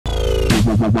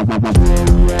The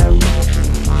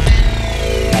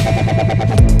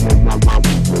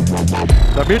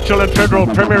Mutual and Federal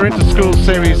Premier Interschools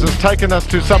Series has taken us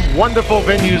to some wonderful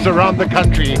venues around the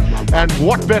country, and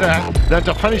what better than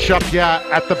to finish up here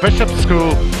at the Bishop's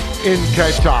School in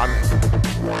Cape Town.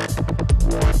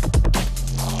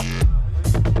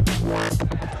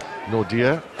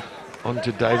 Nordia on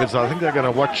to Davids. I think they're going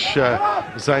to watch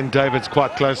Zane Davids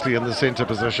quite closely in the centre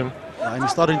position. And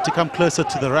he's starting to come closer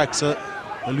to the rack, so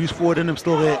a loose forward in him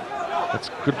still there.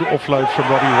 That's good offload from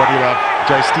Robbie Wadilove.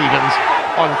 Jay Stevens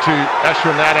on to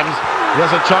Ashwin Adams. There's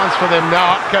a chance for them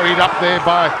now, carried up there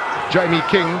by Jamie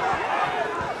King.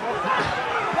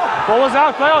 Ball was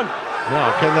out, play on.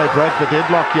 Now, can they break the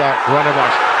deadlock here,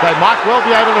 Rondebosch? They might well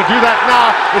be able to do that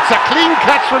now. It's a clean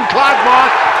catch from Clyde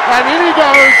Marsh, and in he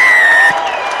goes.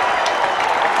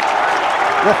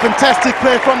 A fantastic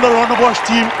play from the Rondebosch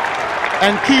team,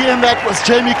 and key in that was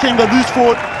Jamie King, the loose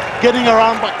forward, getting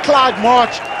around by Clyde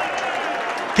March.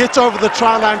 Gets over the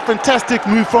try line. Fantastic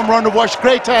move from Rondebosch.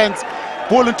 Great hands.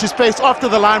 Ball into space after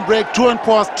the line break. Draw and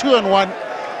pass, 2-on-1,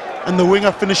 and the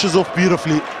winger finishes off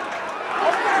beautifully.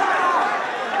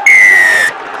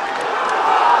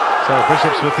 So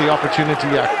Bishops with the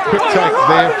opportunity. A quick take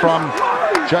there from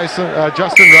Justin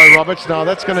Rowe Roberts. Now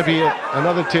that's going to be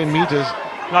another 10 metres.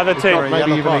 Another 10.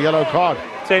 Maybe even a yellow card.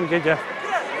 10, get you.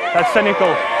 That's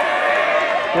cynical.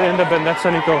 Get in the bin, that's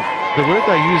cynical. The word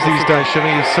they use these days,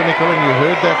 Shimmy, is cynical, and you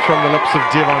heard that from the lips of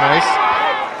Devon Ace.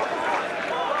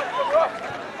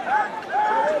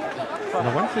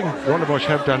 Now, one thing Rondebosch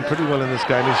have done pretty well in this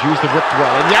game is use the width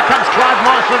well. And here comes Clyde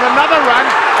Marsh with another run,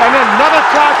 and another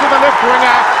try to the left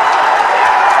winger.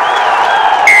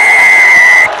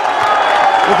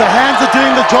 Well, the hands are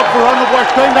doing the job for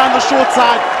Rondebosch, going down the short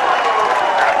side.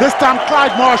 This time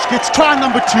Clyde Marsh gets try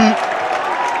number 2.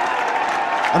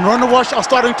 And Rondebosch are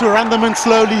starting to run them in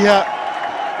slowly here.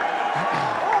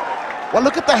 Well,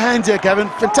 look at the hands here, Gavin.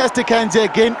 Fantastic hands here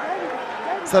again.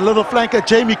 It's a little flanker,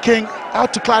 Jamie King,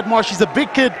 out to Clyde Marsh. He's a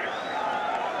big kid.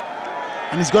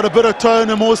 And he's got a bit of toe in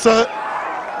him also.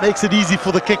 Makes it easy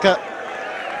for the kicker.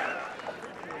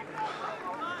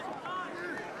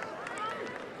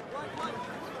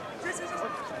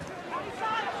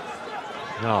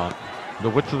 Now, the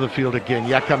width of the field again.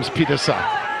 Here comes Peterson.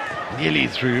 Nearly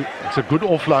through. It's a good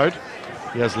offload.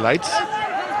 Here's Lates.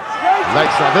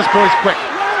 Lates now. This boy's quick.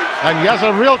 And here's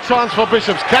a real chance for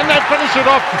Bishops. Can they finish it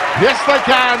off? Yes, they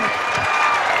can.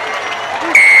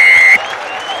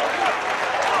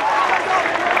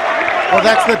 Well,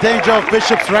 that's the danger of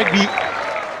Bishops rugby.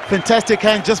 Fantastic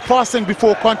hand. Just passing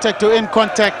before contact or in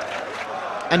contact.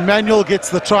 And Manuel gets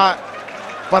the try.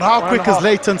 But how quick is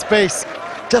Leighton's pace?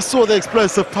 Just saw the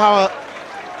explosive power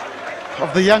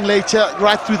of the young Leiter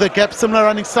right through the gap. Similar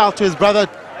running style to his brother.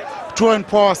 Draw and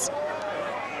pass.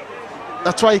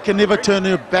 That's why he can never turn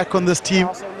your back on this team.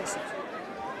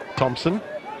 Thompson.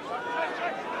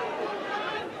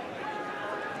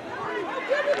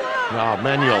 Now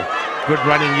Manuel, good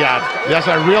running yard. There's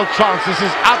a real chance. This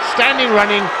is outstanding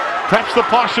running. Perhaps the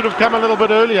pass should have come a little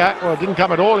bit earlier. Well, it didn't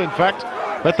come at all, in fact.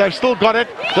 But they've still got it.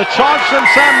 The charge from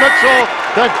Sam Mitchell.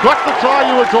 They've got the try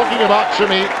you were talking about,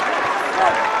 Shimmy.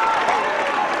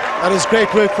 That is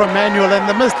great work from Manuel, and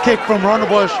the missed kick from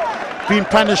Rondebosch being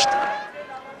punished.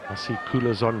 I see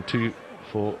Coolers on too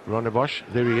for Rondebosch.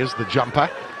 There he is, the jumper.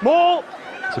 Ball.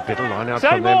 It's a better line out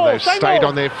from them. They've stayed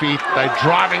on their feet. They're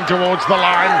driving towards the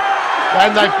line.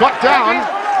 And they've got down,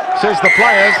 says the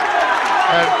players.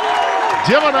 And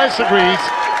Devon Ace agrees.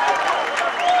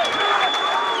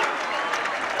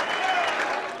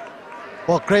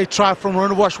 Well, great try from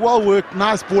Rondebosch. Well worked.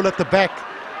 Nice ball at the back.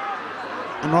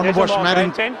 And Rondebosch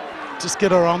managed to just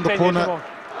get around the corner.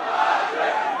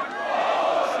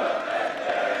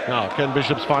 Now, can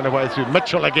Bishops find a way through?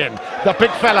 Mitchell again, the big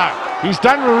fella. He's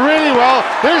done really well.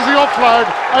 There's the offload.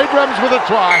 Abrams with a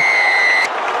try.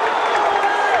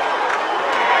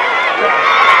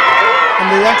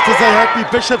 And the youngsters are happy.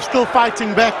 Bishop still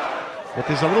fighting back. But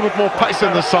there's a little bit more pace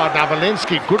on the side now.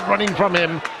 Valensky, good running from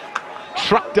him.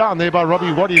 Trucked down there by Robbie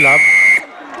Wadilove.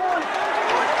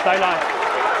 Daylight.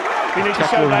 We need to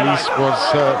show daylight.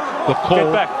 Was the call.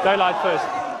 Get back, daylight first.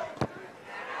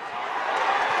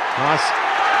 Nice,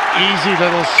 easy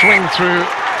little swing through,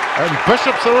 and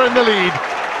Bishops are in the lead.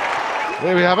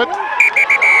 There we have it.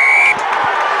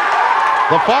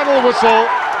 The final whistle,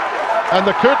 and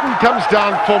the curtain comes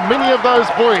down for many of those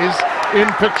boys in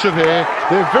picture there.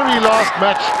 Their very last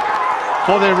match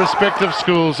for their respective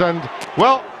schools, and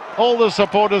well, all the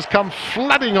supporters come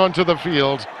flooding onto the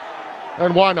field,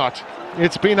 and why not?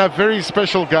 It's been a very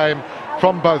special game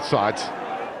from both sides,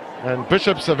 and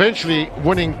Bishops eventually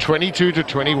winning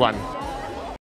 22-21.